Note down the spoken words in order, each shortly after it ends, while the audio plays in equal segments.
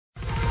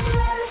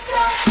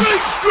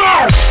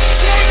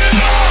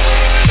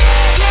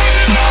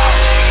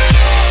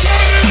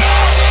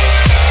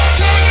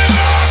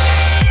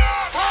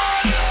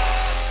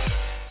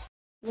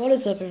What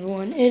is up,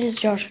 everyone? It is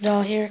Joshua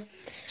Dahl here.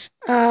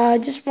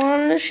 Just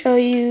wanted to show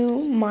you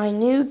my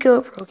new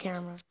GoPro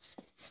camera.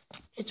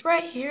 It's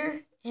right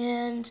here,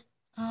 and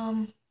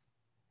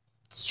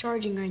it's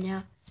charging right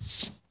now.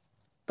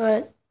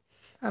 But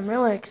I'm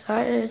really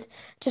excited.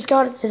 Just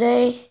got it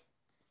today,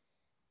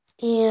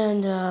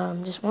 and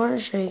just wanted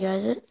to show you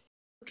guys it.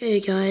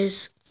 Okay,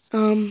 guys.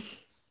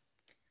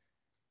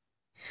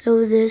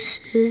 So this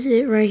is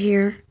it right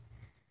here.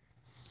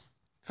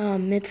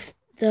 It's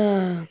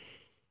the,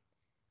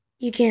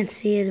 you can't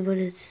see it, but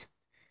it's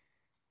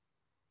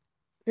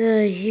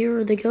the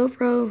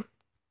GoPro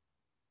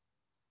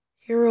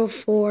HERO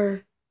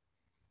 4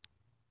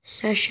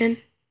 session,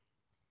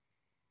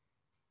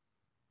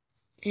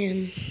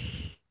 and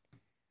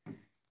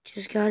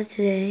just got it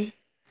today.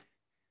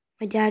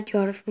 My dad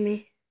got it for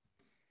me.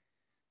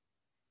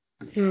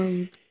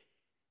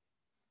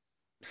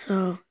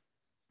 So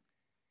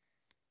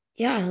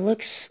yeah, it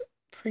looks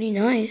pretty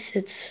nice.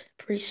 It's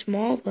pretty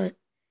small, but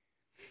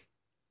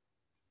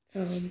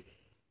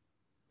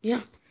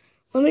yeah.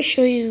 Let me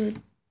show you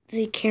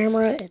the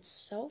camera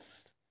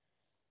itself.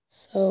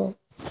 So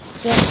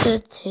you have to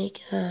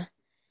take let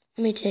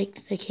me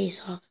take the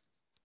case off.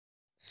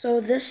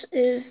 So this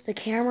is the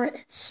camera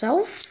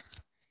itself.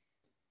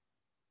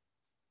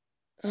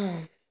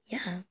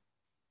 Yeah,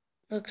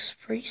 looks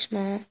pretty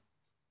small.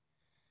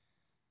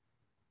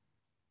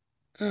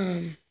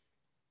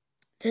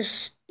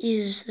 This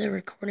is the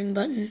recording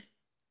button,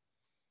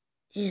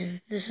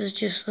 and this is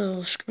just a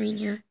little screen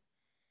here,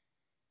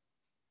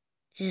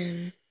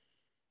 and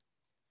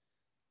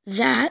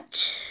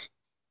that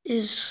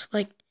is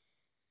like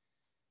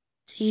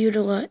to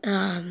utilize,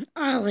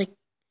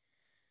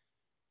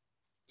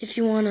 if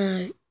you want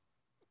to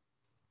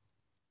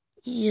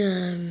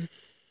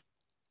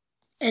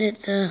edit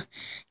the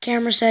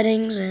camera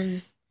settings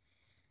and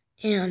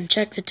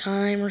check the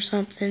time or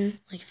something.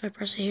 Like if I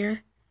press it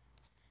here,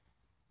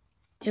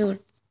 it would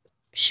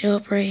show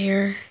up right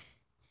here.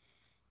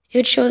 It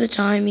would show the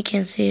time, you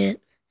can't see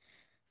it.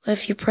 But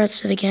if you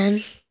press it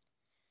again,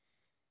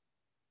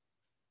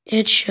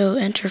 it'd show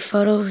enter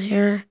photo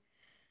here,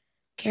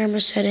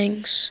 camera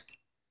settings,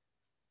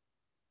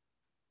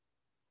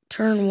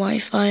 turn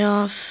Wi-Fi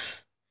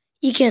off.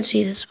 You can't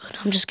see this,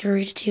 but I'm just gonna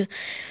read it to you.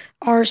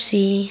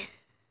 RC,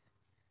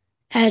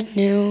 add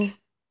new,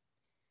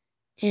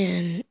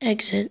 and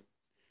exit.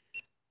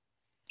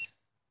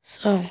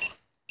 So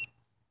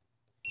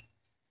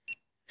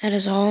that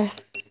is all.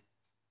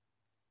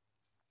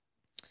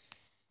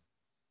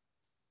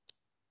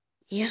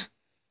 Yeah,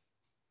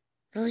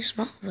 really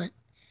small, but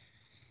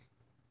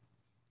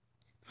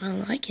I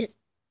like it.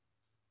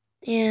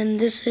 And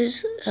this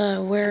is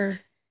where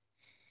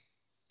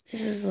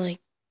this is like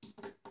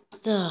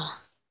the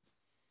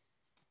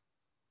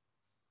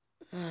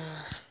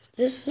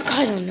this is,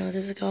 I don't know what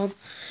this is called,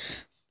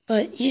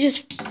 but you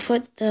just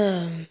put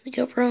the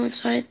GoPro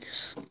inside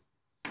this.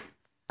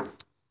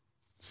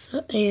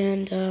 So,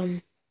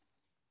 and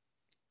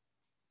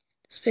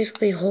this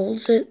basically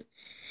holds it,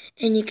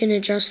 and you can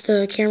adjust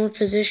the camera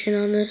position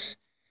on this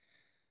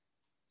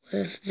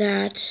with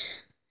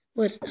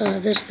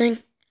this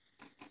thing.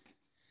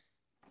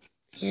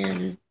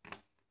 And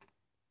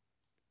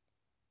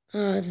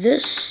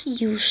this,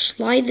 you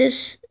slide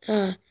this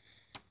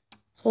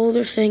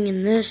holder thing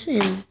in this,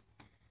 and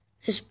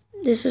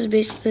this is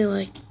basically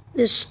like,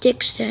 this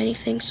sticks to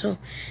anything. So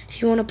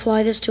if you want to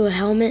apply this to a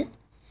helmet,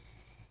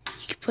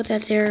 you can put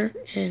that there,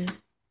 and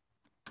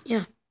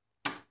yeah,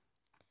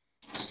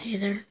 stay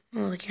there.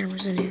 Oh, the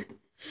camera's in here.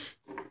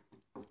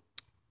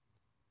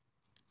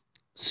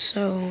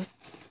 So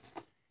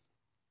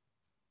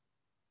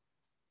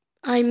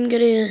I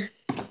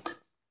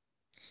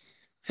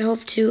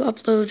hope to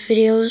upload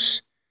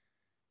videos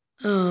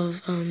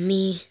of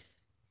me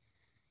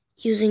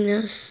using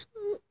this,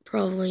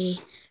 probably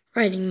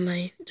riding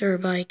my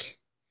dirt bike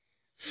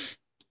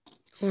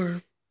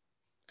or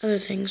other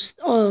things.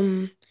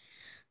 The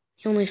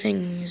only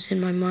thing is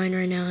in my mind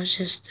right now is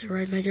just to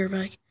ride my dirt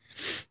bike.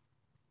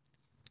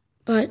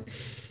 But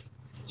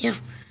yeah,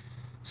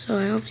 so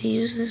I hope to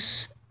use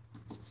this.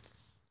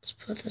 Let's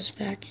put this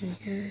back in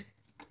here.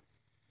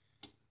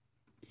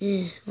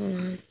 Yeah, hold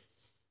on.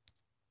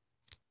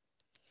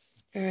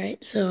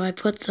 Alright, so I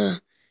put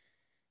the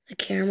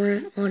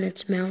camera on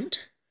its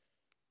mount,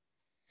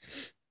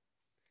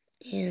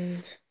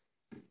 and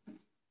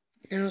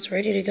now it's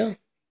ready to go.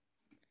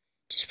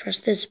 Just press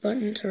this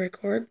button to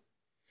record.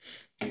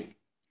 And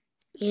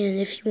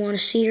if you want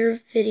to see your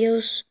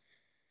videos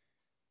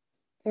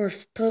or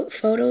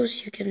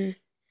photos, you can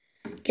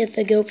get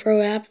the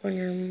GoPro app on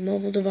your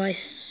mobile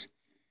device,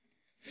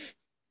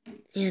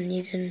 and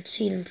you can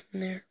see them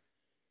from there.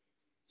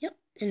 Yep,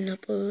 and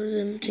upload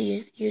them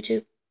to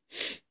YouTube.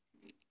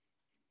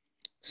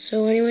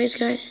 So anyways,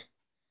 guys,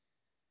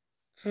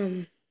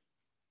 this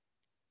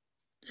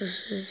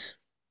is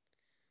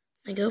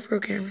my GoPro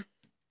camera.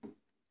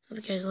 Hope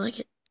you guys like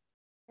it.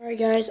 Alright.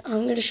 Alright guys,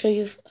 I'm going to show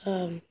you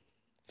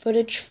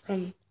footage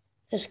from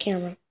this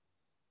camera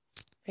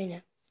right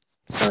now.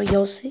 So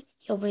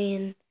you'll be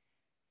in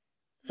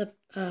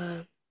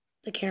the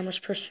camera's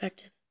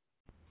perspective.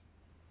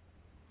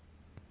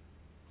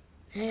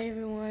 Hey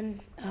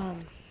everyone,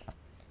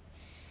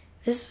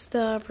 this is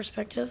the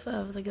perspective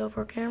of the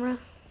GoPro camera,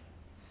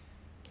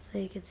 so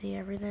you can see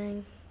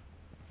everything,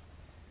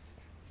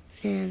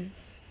 and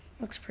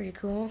looks pretty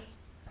cool.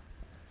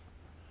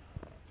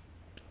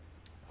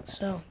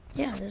 So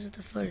yeah, this is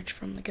the footage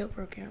from the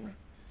GoPro camera.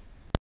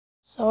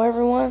 So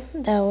everyone,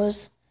 that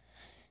was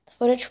the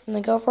footage from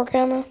the GoPro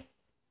camera.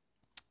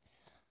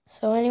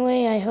 So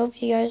anyway, I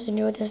hope you guys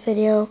enjoyed this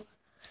video.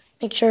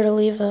 Make sure to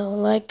leave a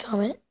like,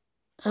 comment,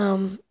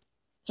 and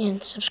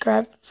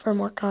subscribe for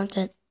more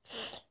content.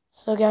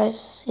 So guys,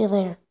 see you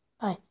later.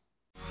 Bye.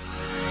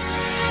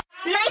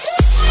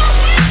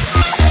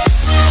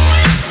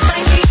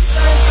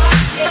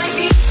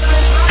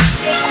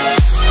 My